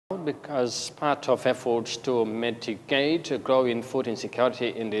Because part of efforts to mitigate growing food insecurity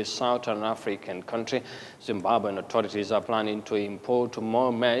in the southern African country, Zimbabwean authorities are planning to import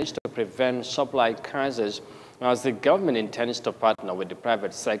more maize to prevent supply crisis. As the government intends to partner with the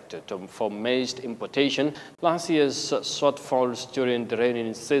private sector for maize importation, last year's shortfalls during the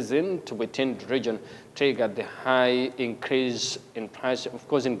rainy season within the region triggered the high increase in price, of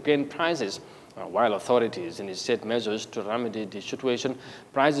course, in grain prices. While authorities initiate measures to remedy the situation,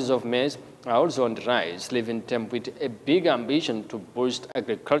 prices of maize are also on the rise, leaving them with a big ambition to boost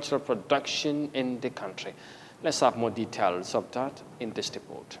agricultural production in the country. Let's have more details of that in this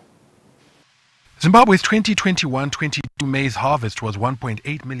report. Zimbabwe's 2021-22 maize harvest was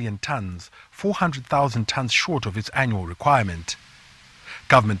 1.8 million tons, 400,000 tons short of its annual requirement.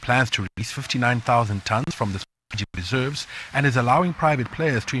 Government plans to release 59,000 tons from the reserves and is allowing private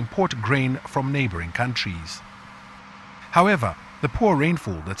players to import grain from neighboring countries. However, the poor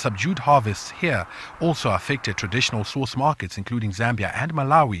rainfall that subdued harvests here also affected traditional source markets including Zambia and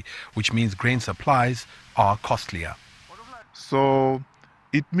Malawi, which means grain supplies are costlier. So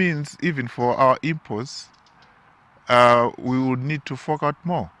it means even for our imports, we would need to fork out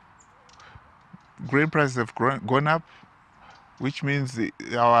more. Grain prices have gone up, which means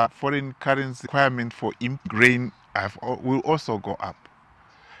our foreign currency requirement for grain will also go up.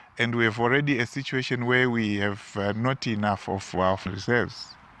 And we have already a situation where we have not enough of our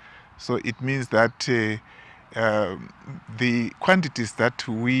reserves. So it means that the quantities that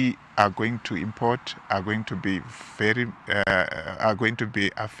we are going to import are going to be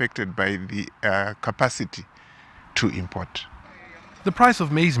affected by the capacity to import. The price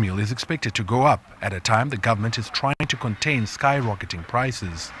of maize meal is expected to go up at a time the government is trying to contain skyrocketing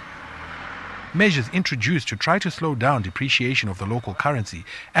prices. Measures introduced to try to slow down depreciation of the local currency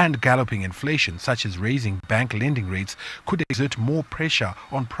and galloping inflation, such as raising bank lending rates, could exert more pressure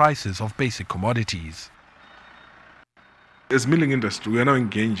on prices of basic commodities. As milling industry, we are now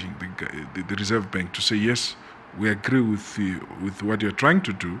engaging the Reserve Bank to say, yes, we agree with what you're trying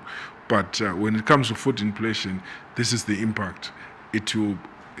to do, but when it comes to food inflation, this is the impact. It will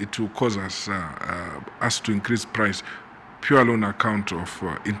cause us to increase price purely on account of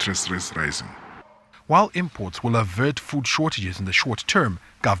interest rates rising. While imports will avert food shortages in the short term,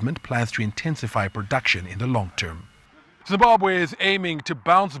 government plans to intensify production in the long term. Zimbabwe is aiming to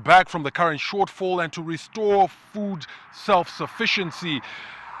bounce back from the current shortfall and to restore food self-sufficiency.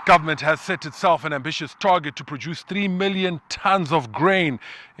 Government has set itself an ambitious target to produce 3 million tons of grain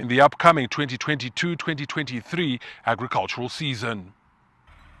in the upcoming 2022-2023 agricultural season.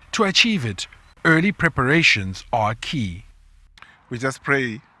 To achieve it, early preparations are key. We just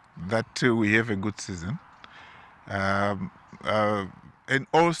pray that we have a good season, and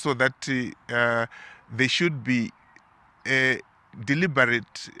also that there should be a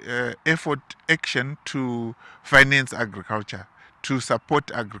deliberate action to finance agriculture, to support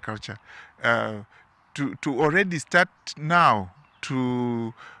agriculture, to already start now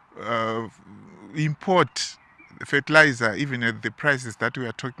to import fertilizer even at the prices that we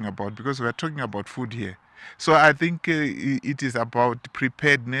are talking about, because we are talking about food here. So I think it is about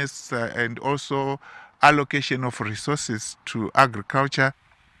preparedness and also allocation of resources to agriculture.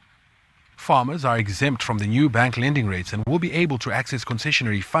 Farmers are exempt from the new bank lending rates and will be able to access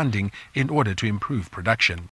concessionary funding in order to improve production.